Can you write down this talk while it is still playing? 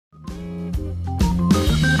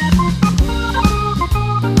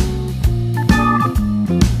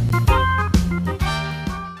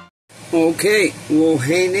Okay, well,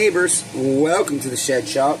 hey neighbors, welcome to the Shed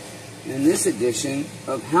Shop. In this edition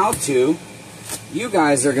of How To, you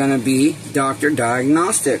guys are going to be Dr.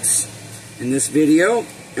 Diagnostics. In this video,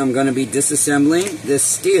 I'm going to be disassembling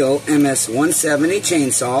this Stihl MS170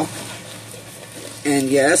 chainsaw. And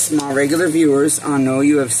yes, my regular viewers, I know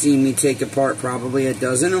you have seen me take apart probably a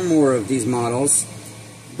dozen or more of these models,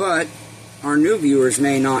 but our new viewers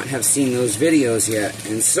may not have seen those videos yet.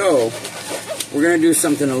 And so, we're going to do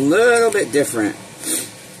something a little bit different.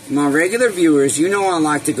 My regular viewers, you know I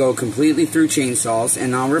like to go completely through chainsaws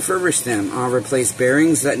and I'll refurbish them. I'll replace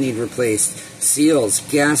bearings that need replaced, seals,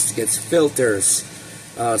 gaskets, filters,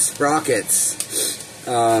 sprockets,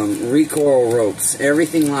 recoil ropes,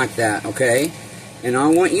 everything like that, okay? And I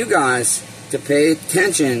want you guys to pay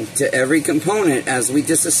attention to every component as we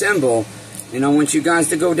disassemble. And I want you guys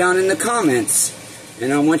to go down in the comments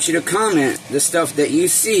and I want you to comment the stuff that you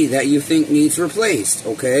see that you think needs replaced,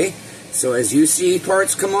 okay? So as you see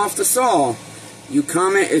parts come off the saw, you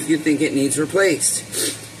comment if you think it needs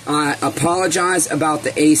replaced. I apologize about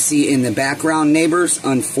the AC in the background, neighbors.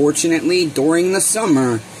 Unfortunately, during the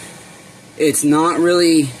summer, it's not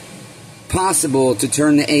really possible to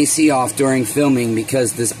turn the AC off during filming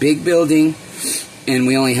because this big building, and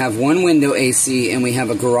we only have one window AC, and we have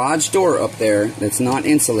a garage door up there that's not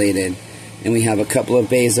insulated. And we have a couple of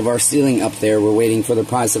bays of our ceiling up there. We're waiting for the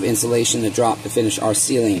price of insulation to drop to finish our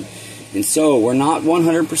ceiling. And so, we're not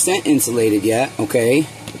 100% insulated yet, okay?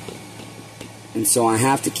 And so I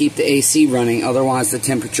have to keep the AC running, otherwise the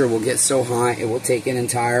temperature will get so high it will take an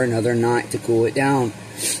entire another night to cool it down.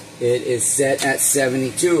 It is set at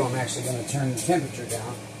 72. I'm actually going to turn the temperature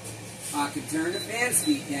down. I could turn the fan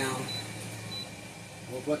speed down.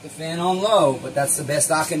 We'll put the fan on low, but that's the best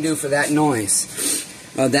I can do for that noise.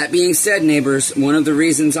 That being said, neighbors, one of the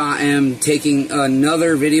reasons I am taking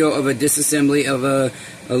another video of a disassembly of a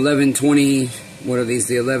 1120, what are these,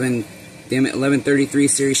 the 1133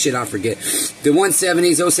 series, shit I forget, the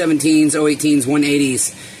 170s, 017s, 018s,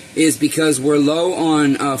 180s, is because we're low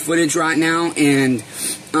on footage right now, and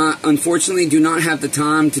unfortunately do not have the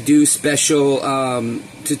time to do special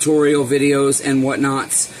tutorial videos and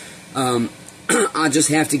whatnots. I just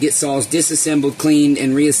have to get saws disassembled, cleaned,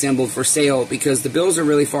 and reassembled for sale because the bills are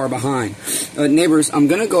really far behind. Neighbors, I'm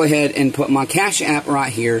going to go ahead and put my Cash App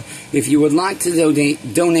right here. If you would like to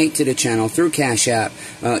donate to the channel through Cash App,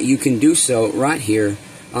 you can do so right here.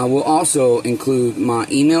 I will also include my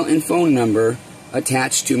email and phone number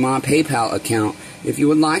attached to my PayPal account if you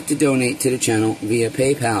would like to donate to the channel via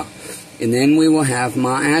PayPal. And then we will have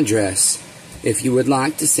my address if you would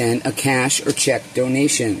like to send a cash or check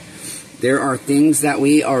donation. There are things that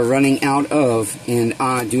we are running out of, and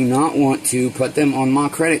I do not want to put them on my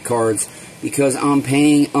credit cards because I'm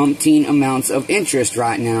paying umpteen amounts of interest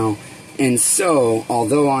right now. And so,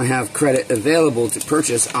 although I have credit available to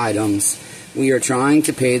purchase items, we are trying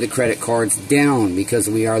to pay the credit cards down because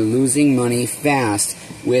we are losing money fast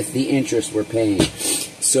with the interest we're paying.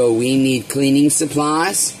 So we need cleaning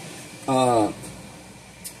supplies. We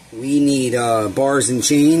need bars and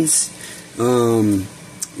chains.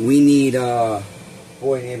 We need,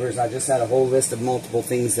 boy neighbors, I just had a whole list of multiple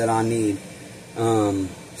things that I need.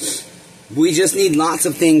 We just need lots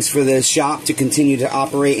of things for the shop to continue to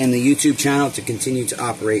operate and the YouTube channel to continue to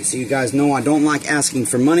operate. So you guys know I don't like asking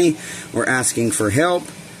for money or asking for help.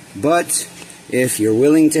 But if you're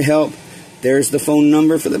willing to help, there's the phone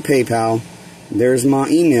number for the PayPal. There's my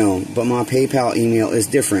email, but my PayPal email is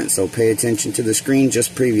different. So pay attention to the screen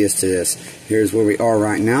just previous to this. Here's where we are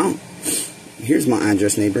right now. Here's my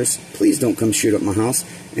address, neighbors. Please don't come shoot up my house.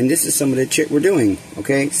 And this is some of the shit we're doing,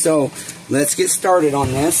 okay? So, let's get started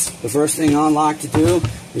on this. The first thing I like to do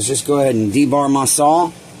is just go ahead and debar my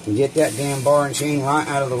saw and get that damn bar and chain right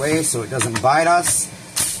out of the way so it doesn't bite us.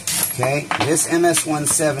 Okay, this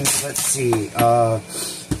MS170, let's see.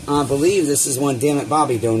 I believe this is one Damn It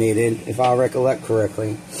Bobby donated, if I recollect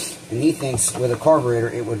correctly. And he thinks with a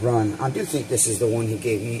carburetor it would run. I do think this is the one he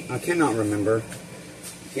gave me. I cannot remember.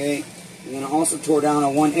 Okay. And then I also tore down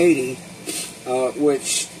a 180,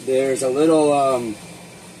 which there's a little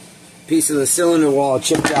piece of the cylinder wall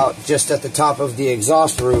chipped out just at the top of the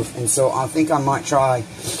exhaust roof. And so I think I might try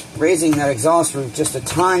raising that exhaust roof just a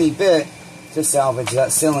tiny bit to salvage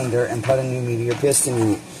that cylinder and put a new meteor piston in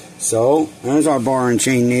it. So, there's our bar and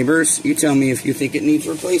chain, neighbors. You tell me if you think it needs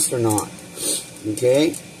replaced or not.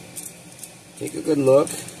 Okay? Take a good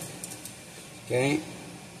look. Okay?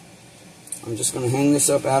 I'm just going to hang this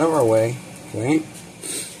up out of our way, okay?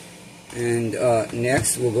 And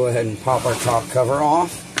next, we'll go ahead and pop our top cover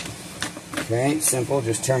off. Okay, simple,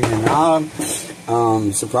 just turn the knob.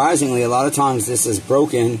 Surprisingly, a lot of times this is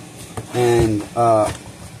broken, and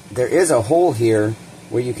there is a hole here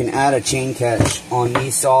where you can add a chain catch on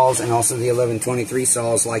these saws and also the 1123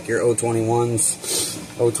 saws, like your 021s,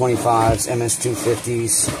 025s,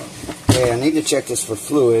 MS250s. Okay, I need to check this for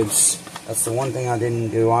fluids. That's the one thing I didn't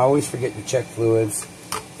do. I always forget to check fluids.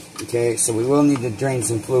 Okay, so we will need to drain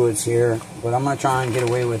some fluids here, but I'm going to try and get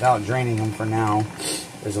away without draining them for now.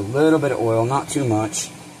 There's a little bit of oil, not too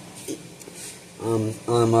much. I'm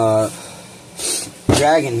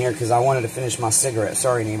dragging here because I wanted to finish my cigarette.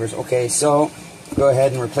 Sorry, neighbors. Okay, so go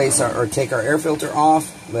ahead and replace or take our air filter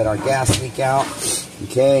off. Let our gas leak out.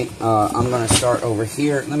 Okay, I'm going to start over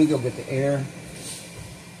here. Let me go get the air.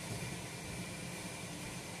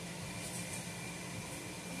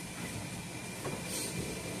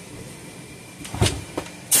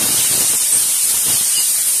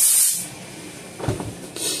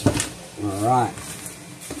 Alright.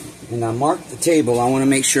 And I marked the table. I want to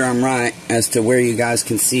make sure I'm right as to where you guys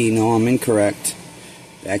can see. No, I'm incorrect.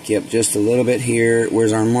 Back you up just a little bit here.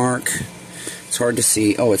 Where's our mark? It's hard to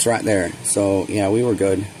see. Oh, it's right there. So, yeah, we were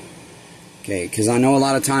good. Okay, because I know a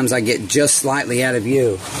lot of times I get just slightly out of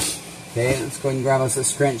view. Okay, let's go ahead and grab us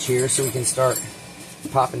a wrench here so we can start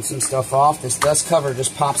popping some stuff off. This dust cover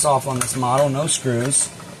just pops off on this model. No screws.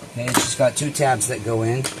 Okay, it's just got 2 tabs that go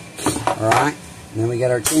in. Alright. And then we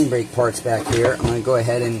got our chain brake parts back here. I'm going to go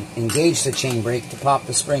ahead and engage the chain brake to pop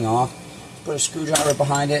the spring off. Put a screwdriver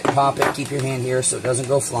behind it, pop it, keep your hand here so it doesn't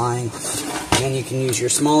go flying. And then you can use your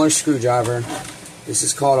smaller screwdriver. This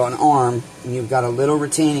is called an arm, and you've got a little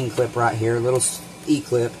retaining clip right here, a little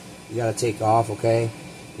E-clip you got to take off, okay?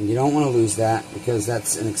 And you don't want to lose that because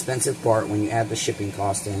that's an expensive part when you add the shipping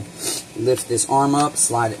cost in. Lift this arm up,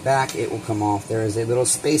 slide it back, it will come off. There is a little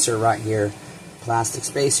spacer right here, plastic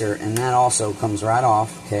spacer, and that also comes right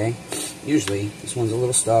off, okay? Usually, this one's a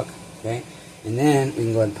little stuck, okay? And then we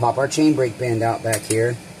can go ahead and pop our chain brake band out back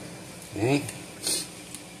here, okay?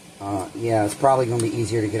 Yeah, it's probably going to be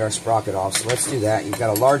easier to get our sprocket off, so let's do that. You've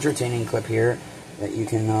got a large retaining clip here that you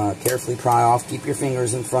can carefully pry off. Keep your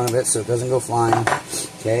fingers in front of it so it doesn't go flying,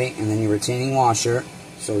 okay? And then your retaining washer.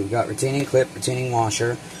 So we've got retaining clip, retaining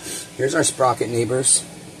washer. Here's our sprocket, neighbors.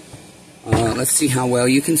 Let's see how well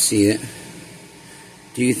you can see it.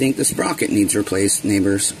 Do you think the sprocket needs replaced,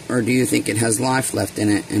 neighbors? Or do you think it has life left in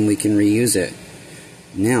it and we can reuse it?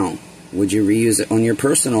 Now, would you reuse it on your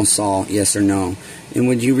personal saw, yes or no? And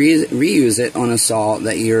would you reuse it on a saw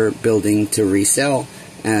that you're building to resell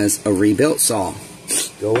as a rebuilt saw?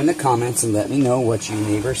 Go in the comments and let me know what you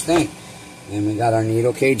neighbors think. And we got our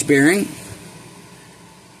needle cage bearing.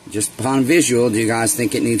 Just upon visual, do you guys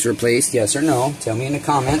think it needs replaced, yes or no? Tell me in the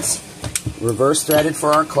comments. Reverse threaded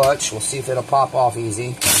for our clutch. We'll see if it'll pop off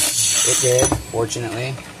easy. It did,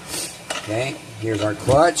 fortunately. Okay, here's our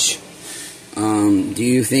clutch. Do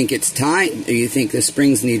you think it's tight? Do you think the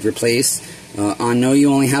springs need replaced? I know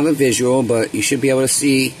you only have a visual, but you should be able to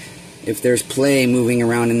see if there's play moving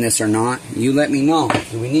around in this or not. You let me know.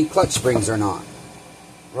 Do we need clutch springs or not?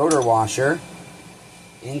 Rotor washer.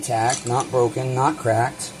 Intact, not broken, not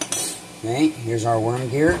cracked. Okay, here's our worm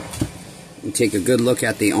gear. You take a good look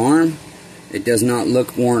at the arm. It does not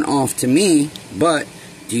look worn off to me, but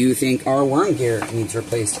do you think our worm gear needs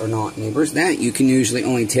replaced or not, neighbors? That you can usually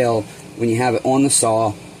only tell when you have it on the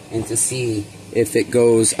saw and to see if it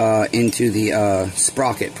goes into the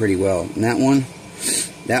sprocket pretty well. And that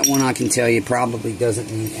one I can tell you probably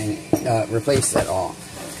doesn't need any replaced at all.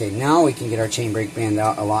 Okay, now we can get our chain brake band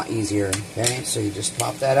out a lot easier. Okay, so you just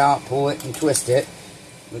pop that out, pull it, and twist it.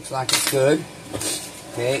 Looks like it's good.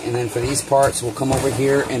 Okay, and then for these parts, we'll come over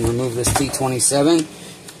here and remove this T27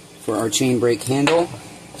 for our chain brake handle.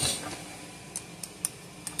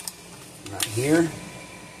 Right here.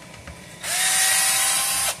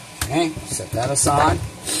 Okay, set that aside.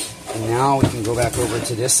 And now we can go back over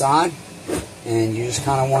to this side. And you just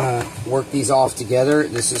kind of want to work these off together.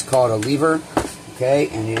 This is called a lever. Okay,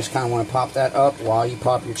 and you just kind of want to pop that up while you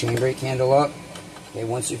pop your chain brake handle up. Okay,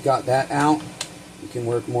 once you've got that out, you can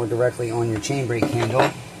work more directly on your chain brake handle,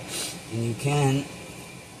 and you can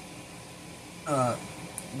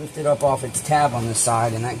lift it up off its tab on this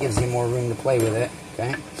side, and that gives you more room to play with it.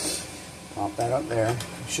 Okay, pop that up there.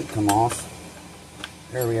 It should come off.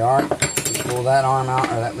 There we are. Just pull that arm out,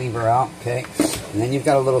 or that lever out. Okay, and then you've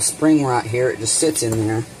got a little spring right here. It just sits in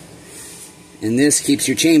there. And this keeps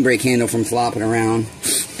your chain brake handle from flopping around.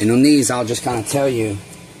 And on these, I'll just kind of tell you,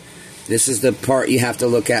 this is the part you have to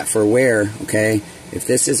look at for wear, okay? If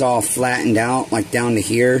this is all flattened out, like down to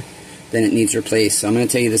here, then it needs replaced. So I'm going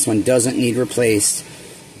to tell you this one doesn't need replaced,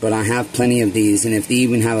 but I have plenty of these. And if they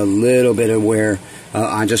even have a little bit of wear,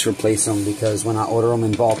 I just replace them because when I order them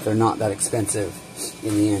in bulk, they're not that expensive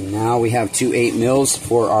in the end. Now we have 2 8 mils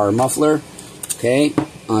for our muffler, okay?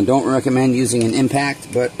 Don't recommend using an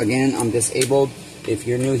impact, but again, I'm disabled if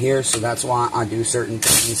you're new here, so that's why I do certain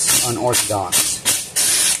things unorthodox.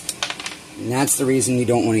 And that's the reason you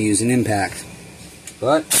don't want to use an impact.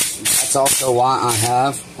 But that's also why I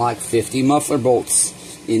have like 50 muffler bolts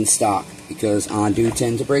in stock, because I do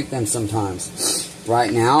tend to break them sometimes.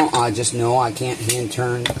 Right now, I just know I can't hand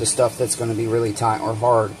turn the stuff that's going to be really tight or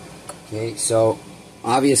hard. Okay, so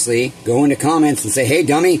obviously, go into comments and say, hey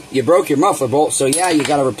dummy, you broke your muffler bolt, so yeah, you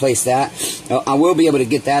got to replace that. I will be able to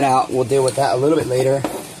get that out. We'll deal with that a little bit later.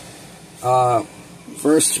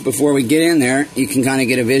 First, before we get in there, you can kind of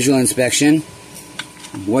get a visual inspection.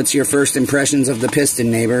 What's your first impressions of the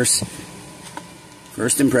piston, neighbors?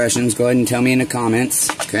 First impressions, go ahead and tell me in the comments,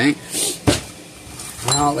 okay?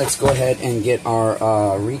 Now, let's go ahead and get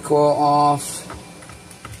our recoil off.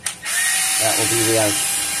 That will be, we have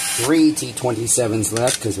 3 T27s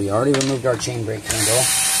left, because we already removed our chain brake handle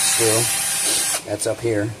screw. That's up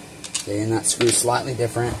here. Okay, and that screw's slightly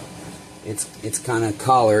different. It's kind of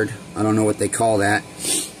collared. I don't know what they call that.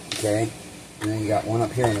 Okay, and then you got one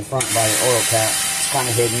up here in the front by the oil cap. It's kind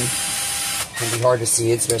of hidden. It can be hard to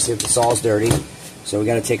see it, especially if the saw's dirty. So we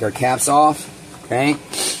got to take our caps off. Okay,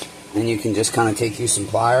 and you can just kind of take you some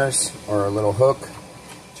pliers or a little hook,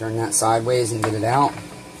 turn that sideways and get it out.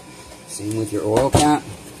 Same with your oil cap.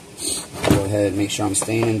 Go ahead and make sure I'm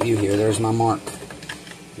staying in view here. There's my mark.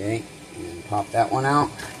 Okay, and pop that one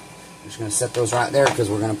out. I'm just going to set those right there because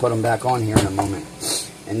we're going to put them back on here in a moment.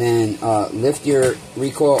 And then lift your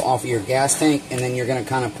recoil off of your gas tank, and then you're going to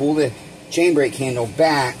kind of pull the chain brake handle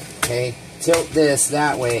back. Okay, tilt this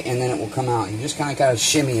that way, and then it will come out. You just kind of got to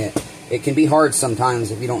shimmy it. It can be hard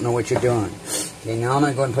sometimes if you don't know what you're doing. Okay, now I'm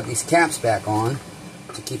going to go ahead and put these caps back on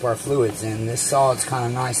to keep our fluids in. This saw, it's kind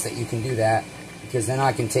of nice that you can do that, because then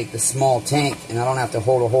I can take the small tank and I don't have to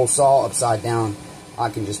hold a whole saw upside down. I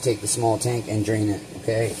can just take the small tank and drain it,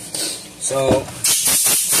 okay? So,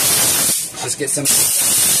 let's get some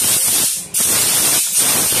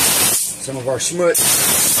of our schmutz.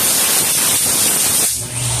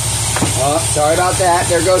 Oh, sorry about that.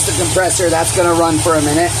 There goes the compressor. That's going to run for a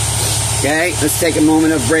minute. Okay, let's take a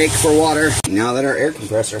moment of break for water. Now that our air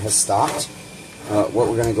compressor has stopped, what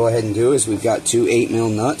we're going to go ahead and do is we've got 2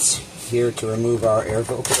 8mm nuts here to remove our air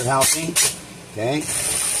filter housing. Okay,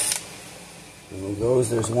 remove those.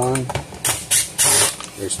 There's one,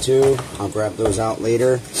 there's 2. I'll grab those out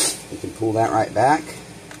later. You can pull that right back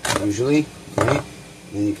usually. Okay,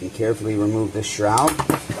 and then you can carefully remove this shroud.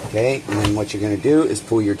 Okay, and then what you're going to do is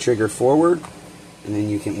pull your trigger forward, and then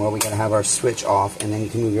you can, well, we got to have our switch off, and then you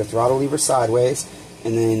can move your throttle lever sideways,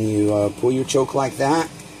 and then you pull your choke like that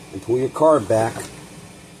and pull your carb back.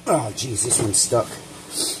 Oh geez, this one's stuck.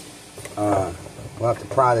 We'll have to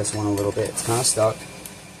pry this one a little bit. It's kind of stuck.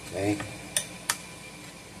 Okay.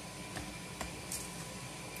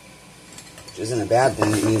 Which isn't a bad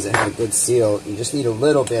thing. It means it had a good seal. You just need a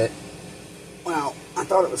little bit. Wow, I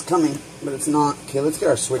thought it was coming, but it's not. Okay, let's get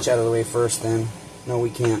our switch out of the way first then. No,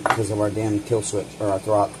 we can't because of our damn kill switch, or our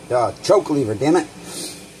throttle. Choke lever, damn it.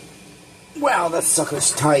 Wow, that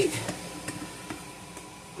sucker's tight.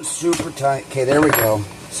 Super tight. Okay, there we go.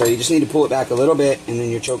 So you just need to pull it back a little bit, and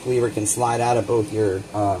then your choke lever can slide out of both your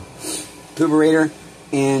carburetor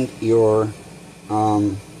and your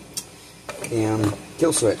damn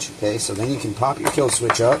kill switch. Okay, so then you can pop your kill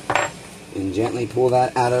switch up and gently pull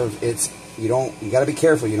that out of its. You got to be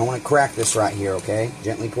careful. You don't want to crack this right here. Okay,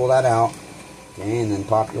 gently pull that out. Okay, and then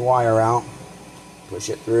pop your wire out. Push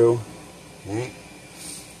it through. Okay,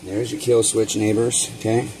 there's your kill switch, neighbors.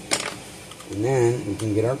 Okay, and then we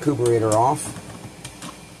can get our carburetor off.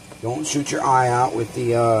 Don't shoot your eye out with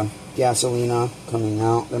the gasolina coming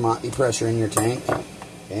out. There might be pressure in your tank.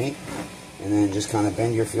 Okay, and then just kind of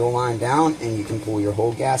bend your fuel line down, and you can pull your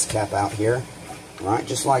whole gas cap out here. Right,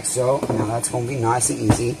 just like so. Now that's going to be nice and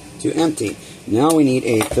easy to empty. Now we need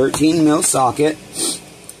a 13mm socket.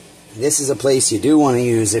 This is a place you do want to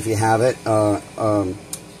use if you have it. An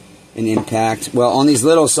impact. Well, on these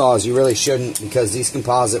little saws you really shouldn't, because these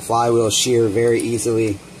composite flywheels shear very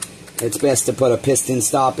easily. It's best to put a piston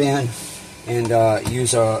stop in and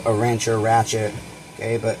use a wrench or ratchet.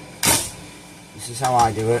 Okay, but this is how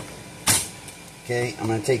I do it. Okay, I'm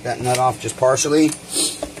going to take that nut off just partially.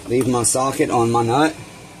 Leave my socket on my nut.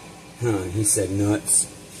 He said nuts.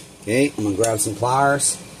 Okay, I'm going to grab some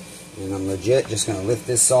pliers, and I'm legit just going to lift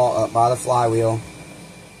this saw up by the flywheel.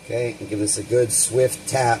 Okay, and give this a good swift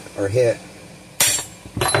tap or hit.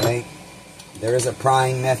 Okay, there is a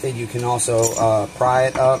prying method. You can also pry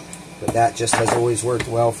it up, but that just has always worked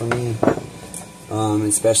well for me,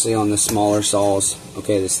 especially on the smaller saws.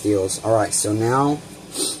 Okay, the Stihls. Alright, so now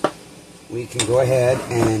we can go ahead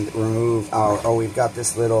and remove our, oh, we've got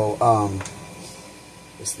this little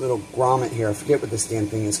grommet here. I forget what this damn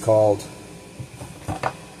thing is called.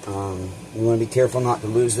 You want to be careful not to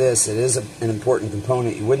lose this. It is an important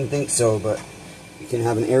component. You wouldn't think so, but you can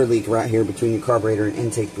have an air leak right here between your carburetor and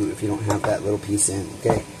intake boot if you don't have that little piece in.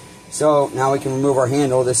 Okay, so now we can remove our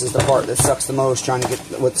handle. This is the part that sucks the most, trying to get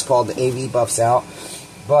what's called the AV buffs out.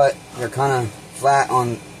 But they're kind of flat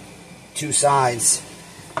on two sides,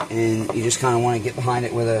 and you just kind of want to get behind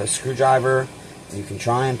it with a screwdriver. You can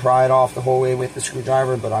try and pry it off the whole way with the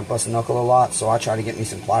screwdriver, but I bust a knuckle a lot, so I try to get me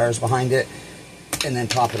some pliers behind it and then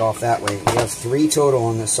pop it off that way. We have 3 total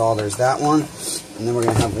on this saw. There's that one, and then we're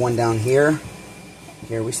going to have one down here.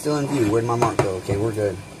 Okay, are we still in view? Where'd my mark go? Okay, we're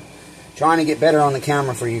good. Trying to get better on the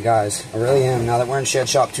camera for you guys. I really am. Now that we're in Shed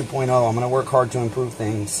Shop 2.0, I'm going to work hard to improve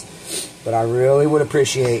things. But I really would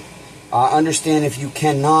appreciate, I understand if you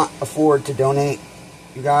cannot afford to donate,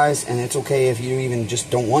 you guys, and it's okay if you even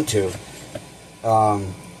just don't want to.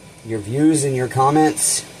 Your views and your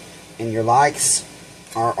comments and your likes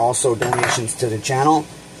are also donations to the channel,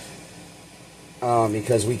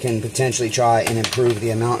 because we can potentially try and improve the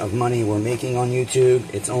amount of money we're making on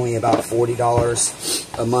YouTube. It's only about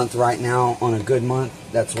 $40 a month right now. On a good month,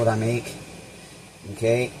 that's what I make.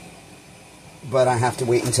 Okay, but I have to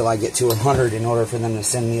wait until I get to 100 in order for them to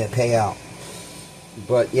send me a payout.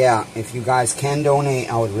 But yeah, if you guys can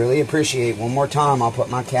donate, I would really appreciate. One more time, I'll put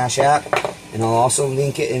my Cash App, and I'll also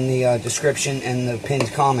link it in the description and the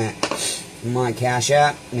pinned comment. My Cash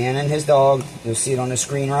App, manandhisdog. You'll see it on the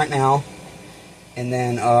screen right now. And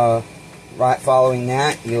then right following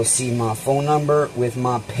that, you'll see my phone number with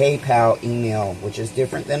my PayPal email, which is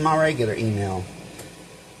different than my regular email.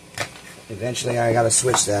 Eventually, I got to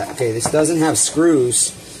switch that. Okay, this doesn't have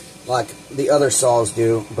screws like the other saws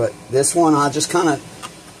do, but this one, I'll just kind of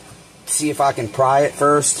see if I can pry it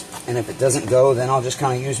first, and if it doesn't go, then I'll just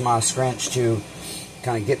kind of use my scrunch to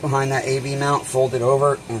kind of get behind that AV mount, fold it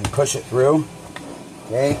over, and push it through.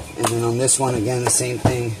 Okay, and then on this one, again, the same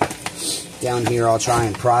thing. Down here, I'll try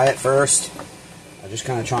and pry it first. I'll just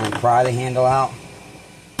kind of try and pry the handle out.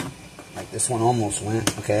 Like this one almost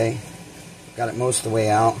went, okay. Got it most of the way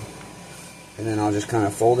out. And then I'll just kind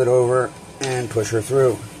of fold it over and push her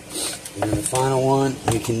through. And then the final one,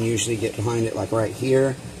 we can usually get behind it like right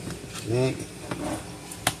here. Okay.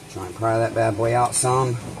 Try and pry that bad boy out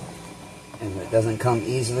some. And if it doesn't come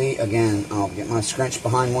easily, again, I'll get my scrunch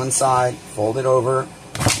behind one side, fold it over,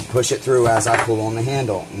 push it through as I pull on the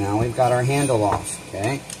handle. Now we've got our handle off,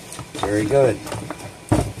 okay? Very good.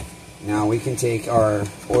 Now we can take our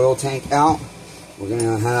oil tank out. We're going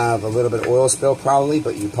to have a little bit of oil spill probably,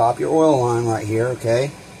 but you pop your oil line right here,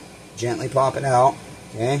 okay? Gently pop it out,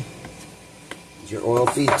 okay? There's your oil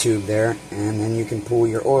feed tube there, and then you can pull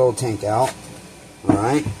your oil tank out.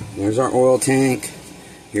 Alright, there's our oil tank.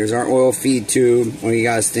 Here's our oil feed tube. What do you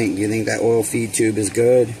guys think? Do you think that oil feed tube is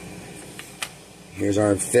good? Here's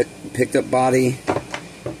our picked up body.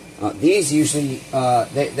 These usually,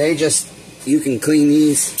 they just, you can clean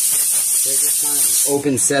these. They're just kind of an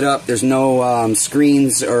open setup. There's no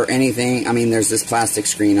screens or anything. I mean, there's this plastic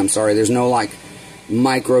screen. I'm sorry. There's no like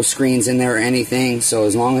micro screens in there or anything. So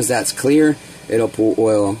as long as that's clear, it'll pull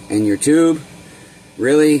oil in your tube.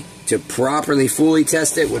 Really, to properly fully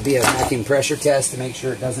test it would be a vacuum pressure test to make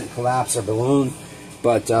sure it doesn't collapse or balloon.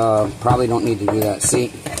 But probably don't need to do that.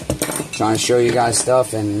 See? Trying to show you guys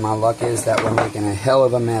stuff, and my luck is that we're making a hell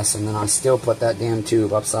of a mess, and then I still put that damn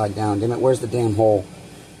tube upside down. Damn it, where's the damn hole?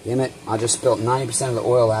 Damn it, I just spilt 90% of the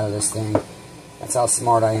oil out of this thing. That's how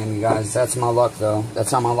smart I am, you guys. That's my luck, though.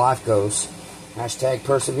 That's how my life goes. Hashtag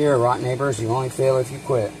persevere, right, neighbors? You only fail if you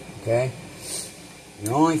quit, okay?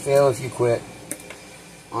 You only fail if you quit.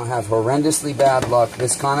 I have horrendously bad luck.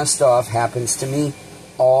 This kind of stuff happens to me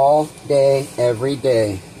all day, every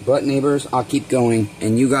day. But neighbors, I'll keep going,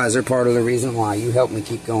 and you guys are part of the reason why. You help me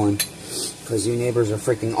keep going, because you neighbors are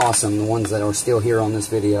freaking awesome, the ones that are still here on this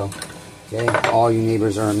video. Okay, all you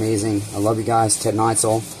neighbors are amazing. I love you guys. Ted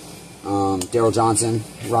Neitzel, Daryl Johnson,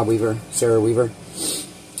 Rob Weaver, Sarah Weaver,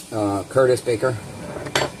 Curtis Baker,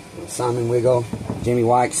 Simon Wiggle, Jamie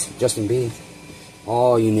Wykes, Justin B.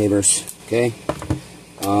 All you neighbors, okay?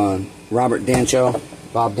 Robert Dancho,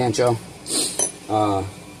 Bob Dancho.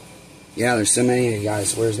 Yeah, there's so many of you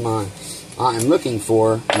guys. Where's mine? I am looking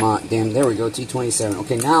for my, damn, there we go, T27.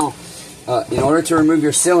 Okay, now, in order to remove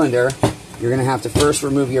your cylinder, you're going to have to first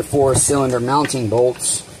remove your 4 cylinder mounting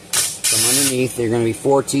bolts from underneath. They're going to be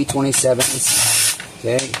 4 T27s.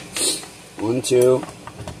 Okay, 1, 2,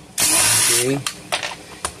 3,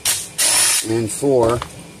 and 4.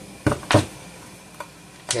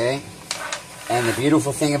 Okay, and the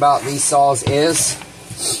beautiful thing about these saws is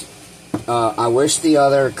I wish the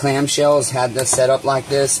other clamshells had this set up like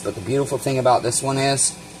this, but the beautiful thing about this one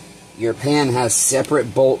is your pan has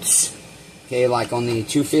separate bolts. Okay, like on the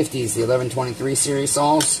 250s, the 1123 series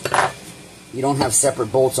saws, you don't have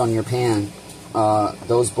separate bolts on your pan.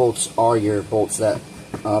 Those bolts are your bolts that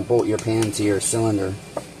bolt your pan to your cylinder.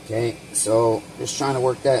 Okay, so just trying to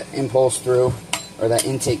work that impulse through, or that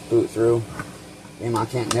intake boot through. Damn, I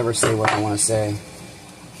can't never say what I want to say.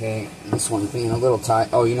 Okay, this one being a little tight.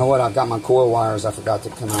 Oh, you know what? I've got my coil wires. I forgot to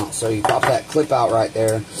come out. So you pop that clip out right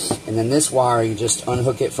there, and then this wire, you just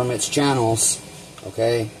unhook it from its channels.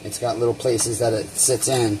 Okay, it's got little places that it sits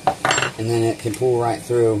in, and then it can pull right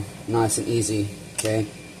through, nice and easy. Okay,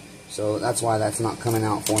 so that's why that's not coming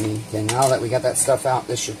out for me. Okay, now that we got that stuff out,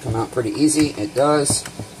 this should come out pretty easy. It does.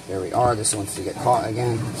 There we are. This wants to get caught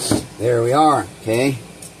again. There we are. Okay,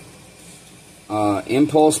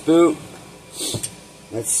 impulse boot.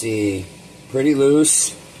 Let's see, pretty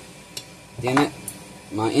loose. Damn it.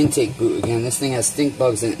 My intake boot again. This thing has stink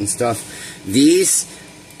bugs in it and stuff. These,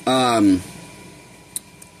 a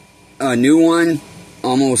new one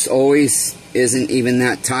almost always isn't even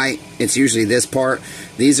that tight. It's usually this part.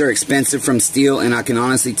 These are expensive from Stihl, and I can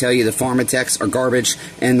honestly tell you the Pharmatex are garbage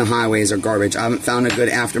and the Highways are garbage. I haven't found a good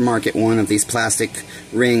aftermarket one of these plastic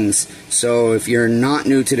rings. So if you're not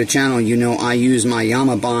new to the channel, you know I use my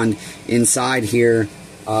Yama Bond inside here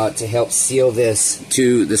to help seal this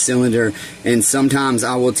to the cylinder. And sometimes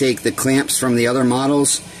I will take the clamps from the other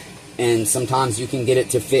models, and sometimes you can get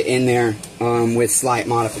it to fit in there with slight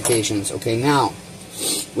modifications. Okay, now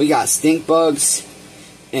we got stink bugs,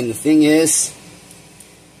 and the thing is,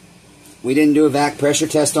 we didn't do a vac pressure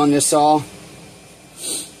test on this saw,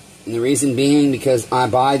 and the reason being because I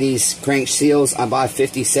buy these crank seals, I buy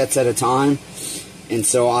 50 sets at a time, and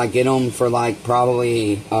so I get them for like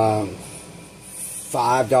probably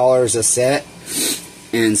 $5 a set,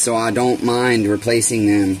 and so I don't mind replacing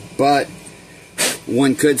them. But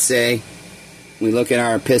one could say, we look at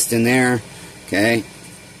our piston there, okay,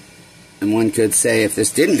 and one could say if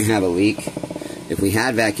this didn't have a leak, if we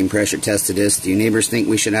had vacuum pressure tested this, do you neighbors think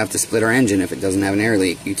we should have to split our engine if it doesn't have an air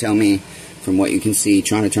leak? You tell me from what you can see.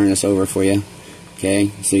 Trying to turn this over for you,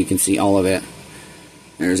 okay, so you can see all of it.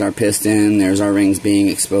 There's our piston, there's our rings being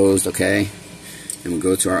exposed, okay, and we'll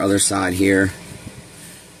go to our other side here,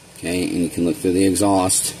 okay, and you can look through the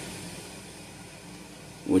exhaust.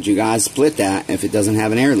 Would you guys split that if it doesn't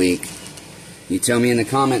have an air leak? You tell me in the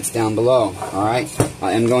comments down below. Alright,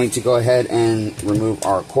 I am going to go ahead and remove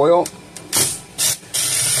our coil.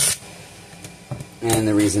 And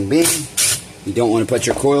the reason being, you don't want to put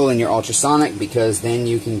your coil in your ultrasonic, because then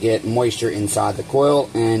you can get moisture inside the coil,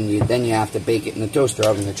 and then you have to bake it in the toaster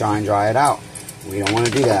oven to try and dry it out. We don't want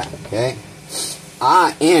to do that, okay?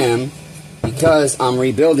 I am, because I'm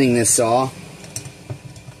rebuilding this saw,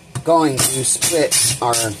 going to split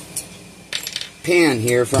our pan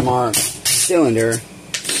here from our cylinder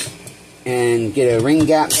and get a ring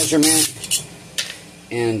gap measurement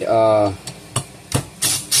and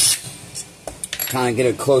kind of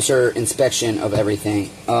get a closer inspection of everything.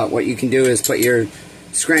 What you can do is put your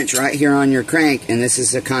scrunch right here on your crank, and this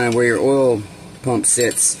is the kind of where your oil pump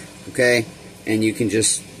sits, okay, and you can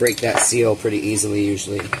just break that seal pretty easily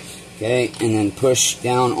usually, okay, and then push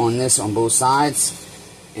down on this on both sides,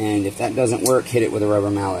 and if that doesn't work, hit it with a rubber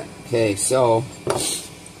mallet. Okay, so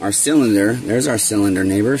our cylinder, there's our cylinder,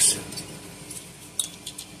 neighbors.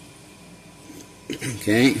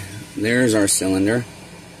 Okay, there's our cylinder.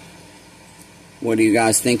 What do you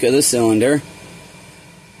guys think of the cylinder?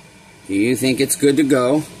 Do you think it's good to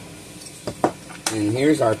go? And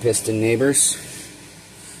here's our piston, neighbors.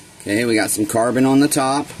 Okay, we got some carbon on the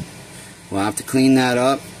top. We'll have to clean that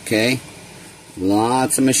up, okay?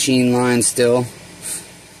 Lots of machine lines still.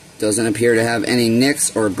 Doesn't appear to have any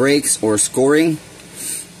nicks or breaks or scoring.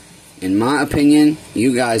 In my opinion,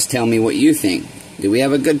 you guys tell me what you think. Do we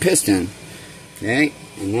have a good piston? Okay,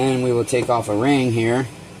 and then we will take off a ring here,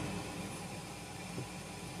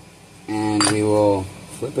 and we will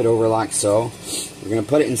flip it over like so. We're going to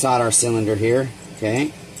put it inside our cylinder here,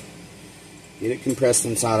 okay? Get it compressed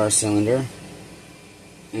inside our cylinder,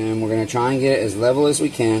 and we're going to try and get it as level as we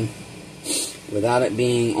can without it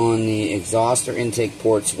being on the exhaust or intake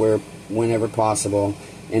ports whenever possible.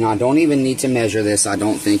 And I don't even need to measure this, I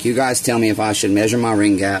don't think. You guys tell me if I should measure my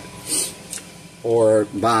ring gap, or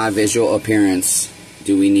by visual appearance,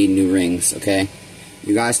 do we need new rings, okay?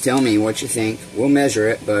 You guys tell me what you think. We'll measure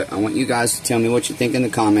it, but I want you guys to tell me what you think in the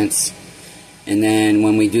comments. And then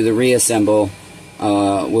when we do the reassemble,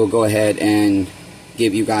 we'll go ahead and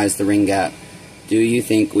give you guys the ring gap. Do you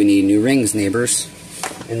think we need new rings, neighbors?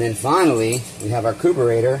 And then finally, we have our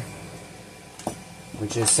carburetor.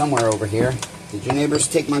 which is somewhere over here. Did your neighbors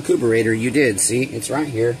take my carburetor? You did. See, it's right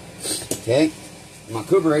here. Okay, my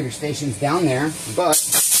carburetor station's down there, but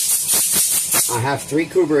I have 3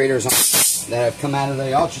 carburetors on that have come out of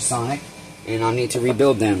the ultrasonic, and I need to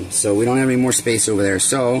rebuild them. So we don't have any more space over there.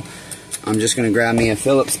 So I'm just going to grab me a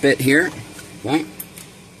Phillips bit here. Okay,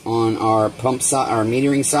 on our pump side, our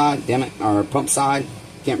metering side. Damn it, our pump side.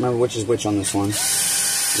 Can't remember which is which on this one.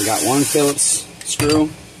 We got 1 Phillips screw.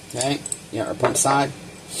 Okay, yeah, our pump side.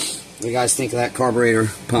 What do you guys think of that carburetor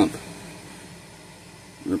pump?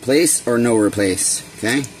 Replace or no replace?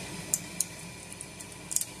 Okay.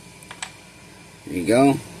 There you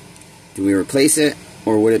go. Do we replace it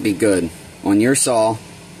or would it be good? On your saw,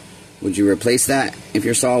 would you replace that if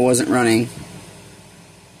your saw wasn't running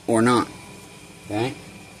or not? Okay.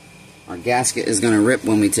 Our gasket is going to rip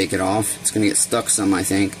when we take it off. It's going to get stuck some, I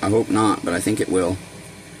think. I hope not, but I think it will.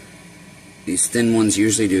 These thin ones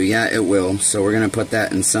usually do. Yeah, it will. So we're going to put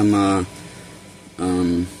that in some,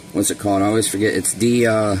 what's it called? I always forget. It's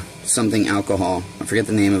something alcohol. I forget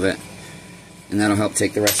the name of it. And that'll help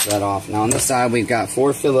take the rest of that off. Now on this side, we've got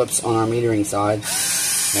 4 Phillips on our metering side.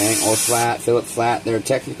 Okay, all flat, Phillips flat. They're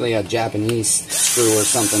technically a Japanese screw or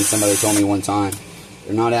something, somebody told me one time.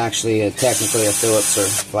 They're not actually technically a Phillips or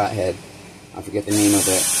flathead. I forget the name of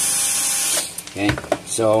it. Okay,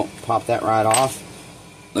 so pop that right off.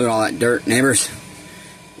 Look at all that dirt, neighbors.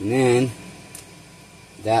 And then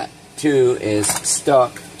that too is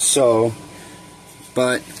stuck. So,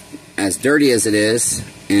 but as dirty as it is,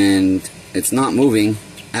 and it's not moving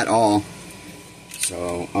at all,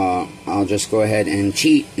 so I'll just go ahead and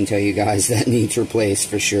cheat and tell you guys that needs replaced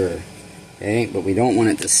for sure. Okay, but we don't want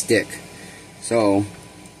it to stick. So,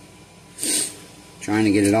 trying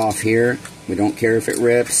to get it off here. We don't care if it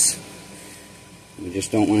rips. We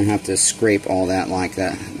just don't want to have to scrape all that like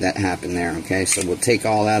that happened there. Okay, so we'll take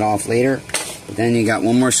all that off later. But then you got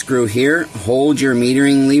one more screw here. Hold your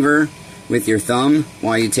metering lever with your thumb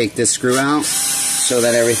while you take this screw out so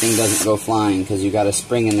that everything doesn't go flying, because you got a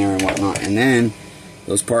spring in there and whatnot. And then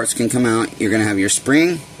those parts can come out. You're going to have your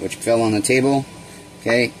spring, which fell on the table.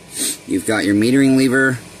 Okay, you've got your metering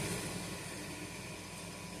lever.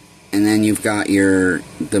 And then you've got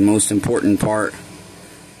the most important part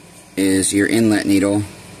is your inlet needle.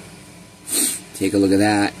 Take a look at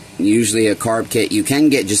that. Usually a carb kit, you can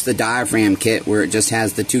get just the diaphragm kit where it just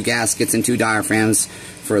has the 2 gaskets and 2 diaphragms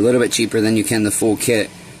for a little bit cheaper than you can the full kit.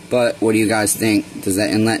 But what do you guys think? Does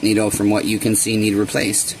that inlet needle, from what you can see, need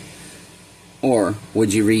replaced? Or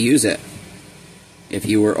would you reuse it if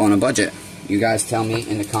you were on a budget? You guys tell me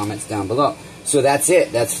in the comments down below. So that's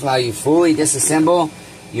it. That's how you fully disassemble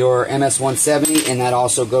your MS170, and that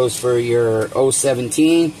also goes for your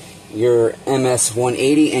 017, your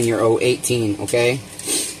MS180, and your 018, okay?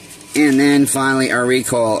 And then finally our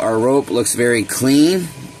recoil. Our rope looks very clean,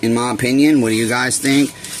 in my opinion. What do you guys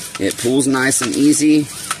think? It pulls nice and easy.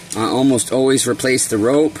 I almost always replace the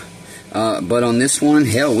rope, but on this one,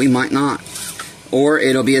 hell, we might not. Or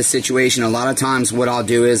it'll be a situation, a lot of times what I'll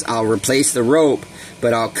do is I'll replace the rope,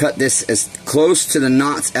 but I'll cut this as close to the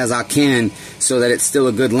knots as I can so that it's still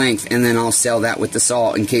a good length, and then I'll sell that with the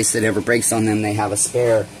saw in case it ever breaks on them. They have a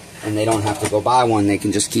spare and they don't have to go buy one. They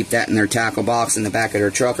can just keep that in their tackle box in the back of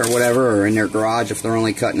their truck or whatever, or in their garage if they're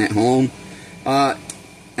only cutting at home. At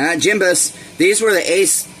Jimbus, these were the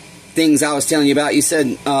Ace things I was telling you about. You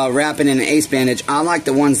said wrapping in an Ace bandage. I like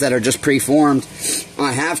the ones that are just preformed.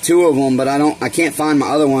 I have 2 of them, but I can't find my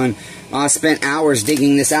other one. I spent hours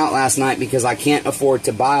digging this out last night because I can't afford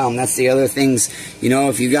to buy them. That's the other things, you know,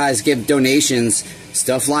 if you guys give donations,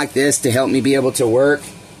 stuff like this to help me be able to work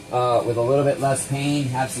with a little bit less pain,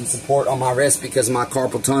 have some support on my wrist because of my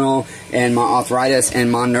carpal tunnel and my arthritis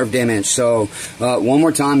and my nerve damage. So one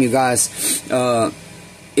more time, you guys,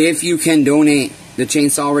 if you can donate, the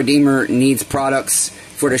Chainsaw Redeemer needs products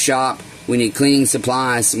for the shop. We need cleaning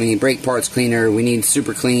supplies. We need brake parts cleaner. We need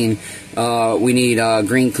super clean. We need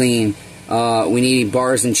green clean. We need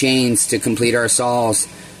bars and chains to complete our saws.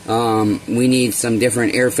 We need some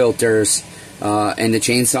different air filters. And the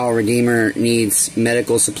Chainsaw Redeemer needs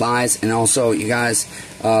medical supplies. And also, you guys,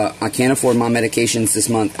 I can't afford my medications this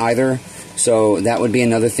month either. So that would be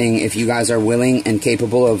another thing. If you guys are willing and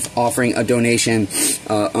capable of offering a donation,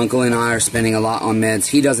 Uncle and I are spending a lot on meds.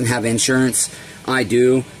 He doesn't have insurance. I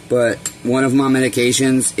do. But one of my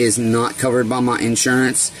medications is not covered by my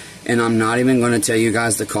insurance. And I'm not even going to tell you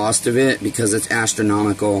guys the cost of it because it's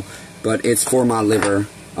astronomical. But it's for my liver.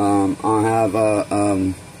 I have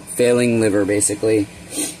a failing liver, basically.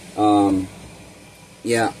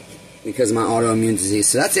 Yeah, because of my autoimmune disease.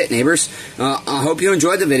 So that's it, neighbors. I hope you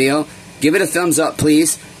enjoyed the video. Give it a thumbs up,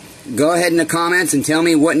 please. go ahead in the comments and tell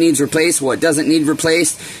me what needs replaced, what doesn't need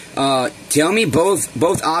replaced. Tell me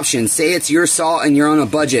both options. Say it's your saw and you're on a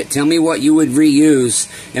budget. Tell me what you would reuse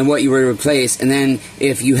and what you would replace. And then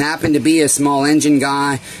if you happen to be a small engine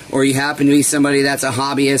guy, or you happen to be somebody that's a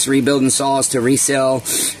hobbyist rebuilding saws to resell,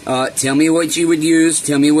 tell me what you would use.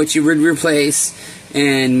 Tell me what you would replace.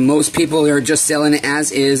 And most people are just selling it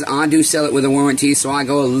as is. I do sell it with a warranty, so I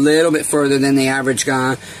go a little bit further than the average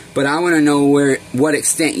guy. But I want to know what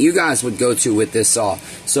extent you guys would go to with this saw.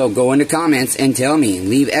 So go into comments and tell me.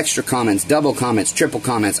 Leave extra comments, double comments, triple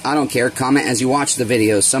comments. I don't care. Comment as you watch the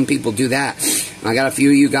videos. Some people do that. I got a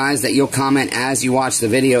few of you guys that you'll comment as you watch the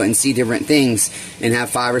video and see different things and have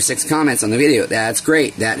 5 or 6 comments on the video. That's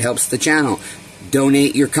great. That helps the channel.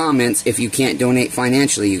 Donate your comments if you can't donate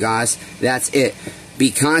financially, you guys. That's it. Be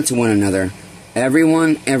kind to one another.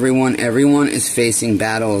 Everyone is facing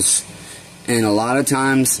battles. And a lot of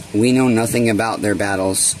times, we know nothing about their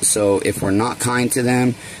battles. So if we're not kind to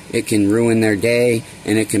them, it can ruin their day.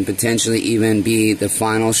 And it can potentially even be the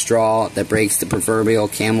final straw that breaks the proverbial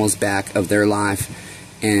camel's back of their life.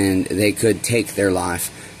 And they could take their life.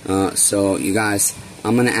 So you guys,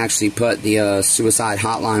 I'm going to actually put the suicide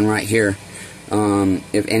hotline right here.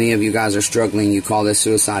 If any of you guys are struggling, you call this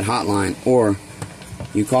suicide hotline. Or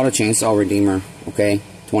you call a chainsaw redeemer, okay?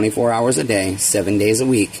 24 hours a day, 7 days a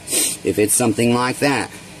week. If it's something like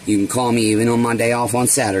that, you can call me even on my day off on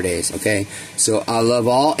Saturdays, okay? So I love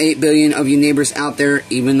all 8 billion of you neighbors out there,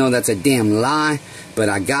 even though that's a damn lie. But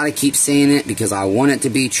I gotta keep saying it because I want it to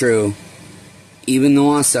be true. Even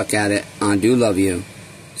though I suck at it, I do love you.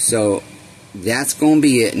 So that's gonna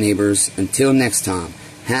be it, neighbors. Until next time.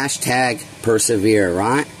 #persevere,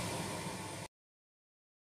 right?